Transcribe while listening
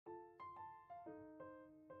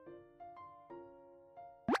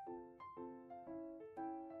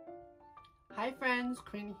Hi friends,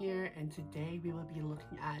 Quinn here, and today we will be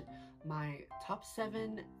looking at my top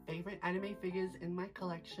 7 favorite anime figures in my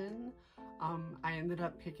collection. I ended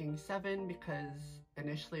up picking 7 because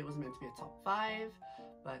initially it was meant to be a top 5,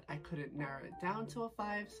 but I couldn't narrow it down to a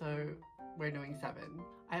 5, so we're doing 7.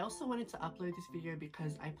 I also wanted to upload this video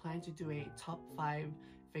because I plan to do a top 5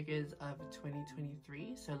 figures of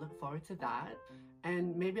 2023, so look forward to that.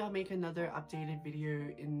 And maybe I'll make another updated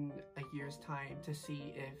video in a year's time to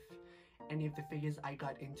see if any of the figures I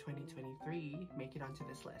got in 2023 make it onto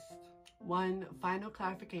this list. One final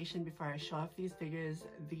clarification before I show off these figures: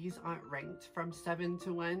 these aren't ranked from 7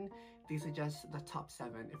 to 1, these are just the top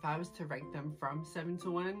 7. If I was to rank them from 7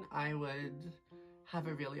 to 1, I would have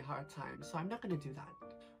a really hard time, so I'm not going to do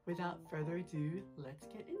that. Without further ado, let's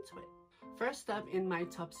get into it. First up in my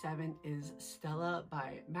top 7 is Stella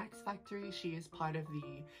by Max Factory. She is part of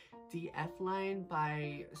the DF line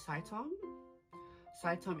by Saitom.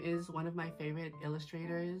 Saitom is one of my favorite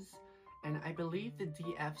illustrators, and I believe the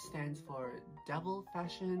DF stands for Devil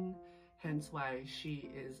Fashion, hence why she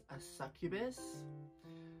is a succubus.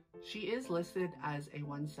 She is listed as a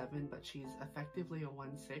 1/7, but she's effectively a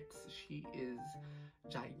 1/6. She is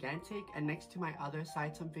gigantic, and next to my other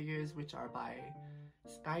Saitom figures, which are by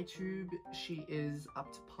Skytube, she is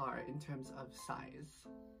up to par in terms of size.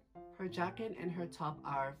 Her jacket and her top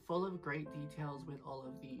are full of great details with all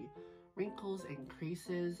of the wrinkles and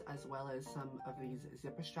creases, as well as some of these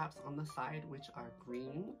zipper straps on the side, which are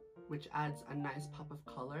green, which adds a nice pop of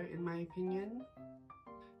color in my opinion.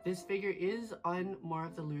 This figure is on more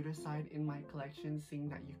of the looter side in my collection, seeing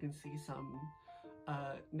that you can see some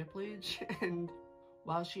nipplage, and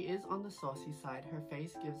while she is on the saucy side, her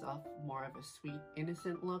face gives off more of a sweet,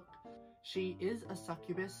 innocent look. She is a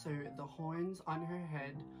succubus, so the horns on her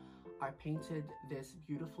head are painted this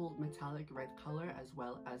beautiful metallic red color, as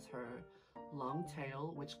well as her long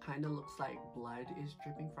tail, which kind of looks like blood is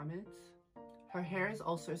dripping from it. Her hair is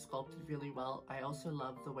also sculpted really well. I also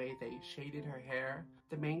love the way they shaded her hair,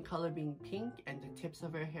 the main color being pink and the tips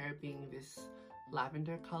of her hair being this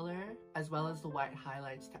lavender color, as well as the white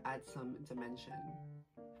highlights to add some dimension.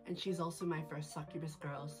 And she's also my first succubus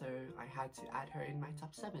girl, so I had to add her in my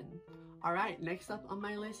top 7. Alright, next up on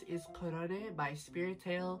my list is Korone by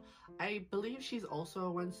Spiritale. I believe she's also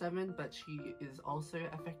a 1/7, but she is also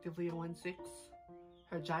effectively a 1/6.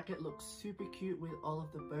 Her jacket looks super cute with all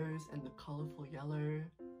of the bows and the colorful yellow.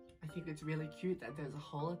 I think it's really cute that there's a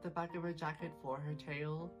hole at the back of her jacket for her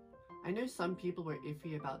tail. I know some people were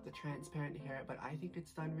iffy about the transparent hair, but I think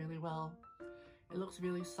it's done really well. It looks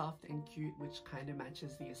really soft and cute, which kind of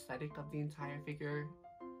matches the aesthetic of the entire figure.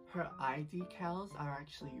 Her eye decals are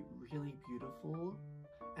actually really beautiful,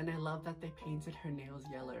 and I love that they painted her nails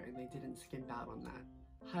yellow and they didn't skimp out on that.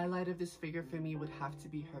 Highlight of this figure for me would have to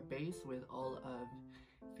be her base with all of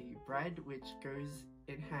the bread, which goes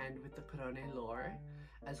in hand with the Korone lore,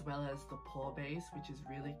 as well as the paw base, which is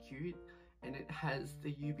really cute, and it has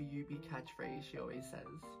the Yubi Yubi catchphrase she always says.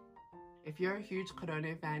 If you're a huge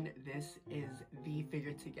Korone fan, this is the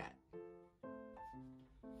figure to get.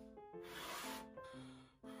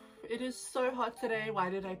 It is so hot today.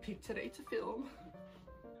 Why did I pick today to film?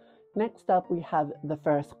 Next up, we have the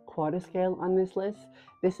first quarter scale on this list.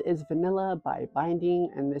 This is Vanilla by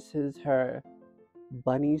Binding, and this is her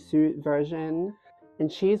bunny suit version.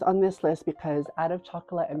 And she's on this list because out of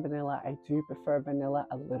chocolate and vanilla, I do prefer vanilla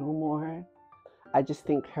a little more. I just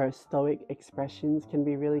think her stoic expressions can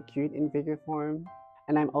be really cute in figure form.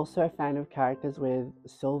 And I'm also a fan of characters with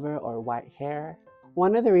silver or white hair.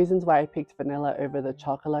 One of the reasons why I picked vanilla over the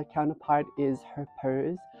chocolate counterpart is her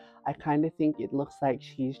pose. I kind of think it looks like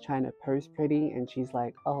she's trying to pose pretty and she's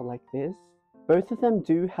like, oh, like this. Both of them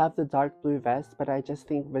do have the dark blue vest, but I just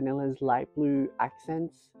think vanilla's light blue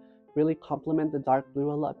accents really complement the dark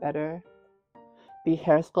blue a lot better. The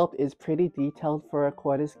hair sculpt is pretty detailed for a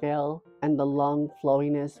quarter scale, and the long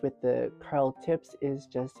flowiness with the curled tips is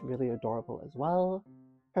just really adorable as well.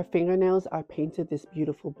 Her fingernails are painted this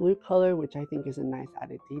beautiful blue color, which I think is a nice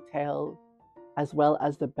added detail, as well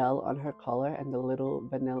as the bell on her collar and the little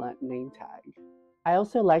vanilla name tag. I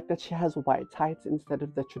also like that she has white tights instead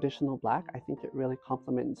of the traditional black. I think it really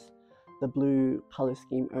complements the blue color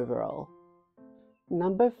scheme overall.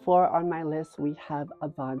 Number 4 on my list, we have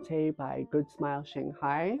Evanthe by Good Smile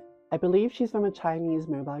Shanghai. I believe she's from a Chinese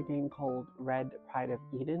mobile game called Red Pride of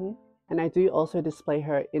Eden. And I do also display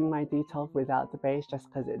her in my detail without the base just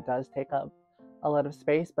because it does take up a lot of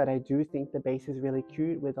space, but I do think the base is really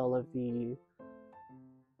cute with all of the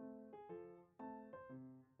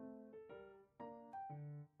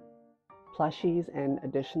plushies and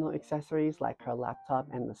additional accessories like her laptop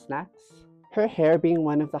and the snacks. Her hair being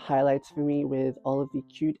one of the highlights for me, with all of the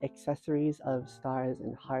cute accessories of stars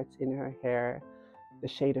and hearts in her hair. The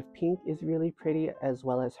shade of pink is really pretty, as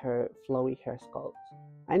well as her flowy hair sculpt.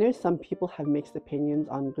 I know some people have mixed opinions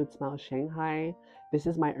on Good Smile Shanghai. This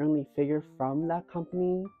is my only figure from that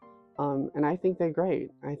company, and I think they're great.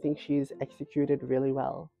 I think she's executed really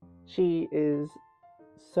well. She is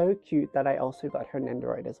so cute that I also got her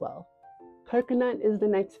Nendoroid as well. Coconut is the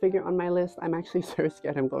next figure on my list. I'm actually so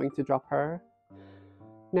scared I'm going to drop her.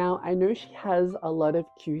 Now, I know she has a lot of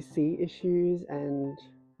QC issues and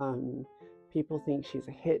people think she's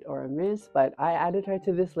a hit or a miss, but I added her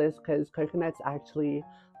to this list because Coconut's actually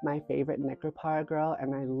my favorite Necropara girl,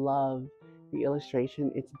 and I love the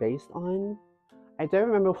illustration it's based on. I don't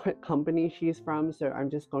remember what company she's from, so I'm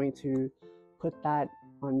just going to put that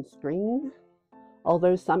on screen.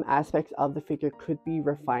 Although some aspects of the figure could be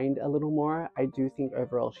refined a little more, I do think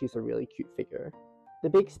overall she's a really cute figure. The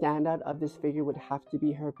big standout of this figure would have to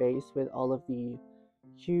be her base, with all of the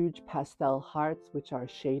huge pastel hearts which are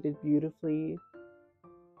shaded beautifully.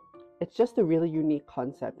 It's just a really unique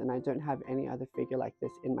concept, and I don't have any other figure like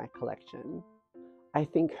this in my collection. I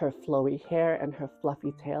think her flowy hair and her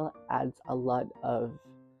fluffy tail adds a lot of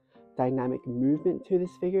dynamic movement to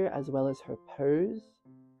this figure, as well as her pose.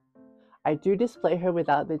 I do display her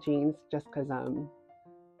without the jeans just because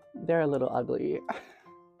they're a little ugly.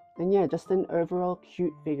 And yeah, just an overall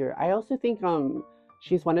cute figure. I also think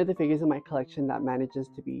she's one of the figures in my collection that manages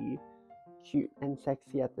to be cute and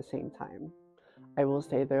sexy at the same time. I will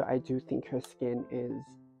say though, I do think her skin is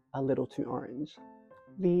a little too orange.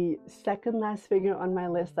 The second last figure on my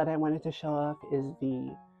list that I wanted to show off is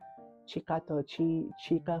the Chika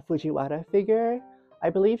Fujiwara figure. I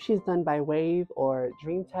believe she's done by Wave or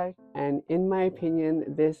Dreamtech, and in my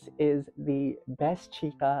opinion, this is the best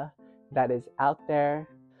Chika that is out there,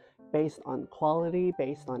 based on quality,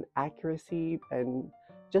 based on accuracy, and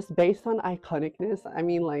just based on iconicness. I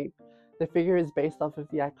mean, like, the figure is based off of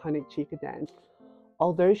the iconic Chika dance.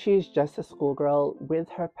 Although she's just a schoolgirl, with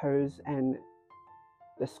her pose and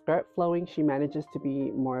the skirt flowing, she manages to be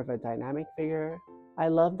more of a dynamic figure. I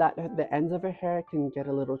love that the ends of her hair can get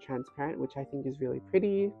a little transparent, which I think is really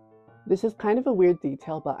pretty. This is kind of a weird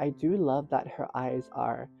detail, but I do love that her eyes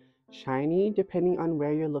are shiny depending on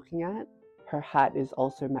where you're looking at. Her hat is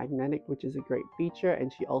also magnetic, which is a great feature,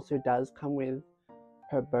 and she also does come with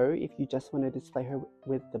her bow if you just want to display her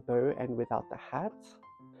with the bow and without the hat.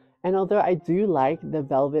 And although I do like the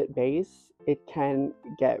velvet base, it can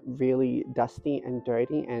get really dusty and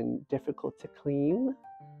dirty and difficult to clean.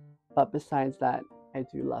 But besides that, I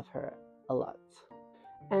do love her a lot.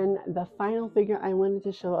 And the final figure I wanted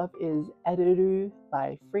to show off is Eduru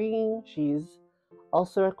by Freeing. She's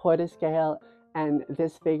also a quarter scale, and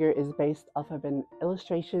this figure is based off of an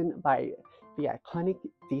illustration by the iconic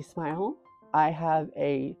D-Smile. I have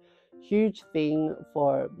a huge thing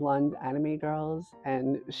for blonde anime girls,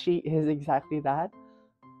 and she is exactly that,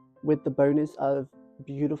 with the bonus of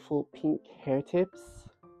beautiful pink hair tips.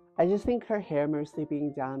 I just think her hair mostly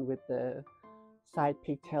being down with the side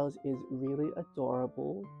pigtails is really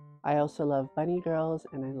adorable. I also love bunny girls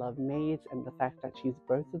and I love maids, and the fact that she's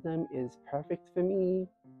both of them is perfect for me.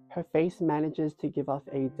 Her face manages to give off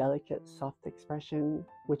a delicate, soft expression,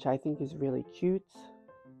 which I think is really cute.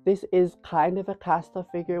 This is kind of a cast-off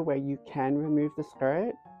figure where you can remove the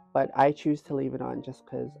skirt, but I choose to leave it on just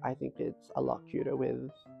because I think it's a lot cuter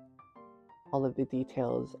with all of the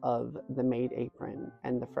details of the maid apron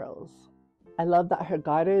and the frills. I love that her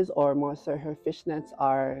garters, or more so her fishnets,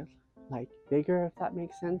 are like bigger, if that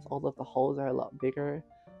makes sense. All of the holes are a lot bigger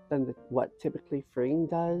than what typically Freeing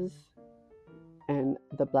does. And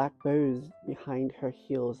the black bows behind her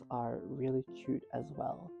heels are really cute as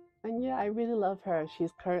well. And yeah, I really love her.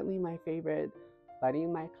 She's currently my favorite bunny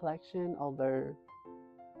in my collection, although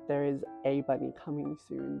there is a bunny coming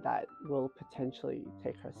soon that will potentially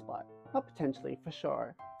take her spot. Not potentially, for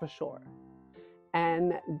sure, for sure.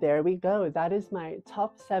 And there we go. That is my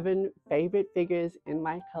top 7 favorite figures in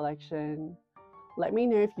my collection. Let me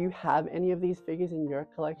know if you have any of these figures in your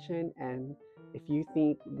collection and if you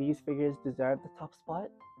think these figures deserve the top spot.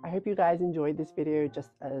 I hope you guys enjoyed this video,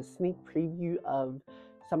 just a sneak preview of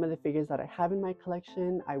some of the figures that I have in my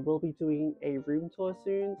collection. I will be doing a room tour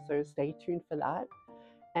soon, so stay tuned for that.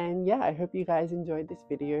 And yeah, I hope you guys enjoyed this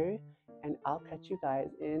video, and I'll catch you guys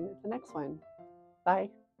in the next one. Bye!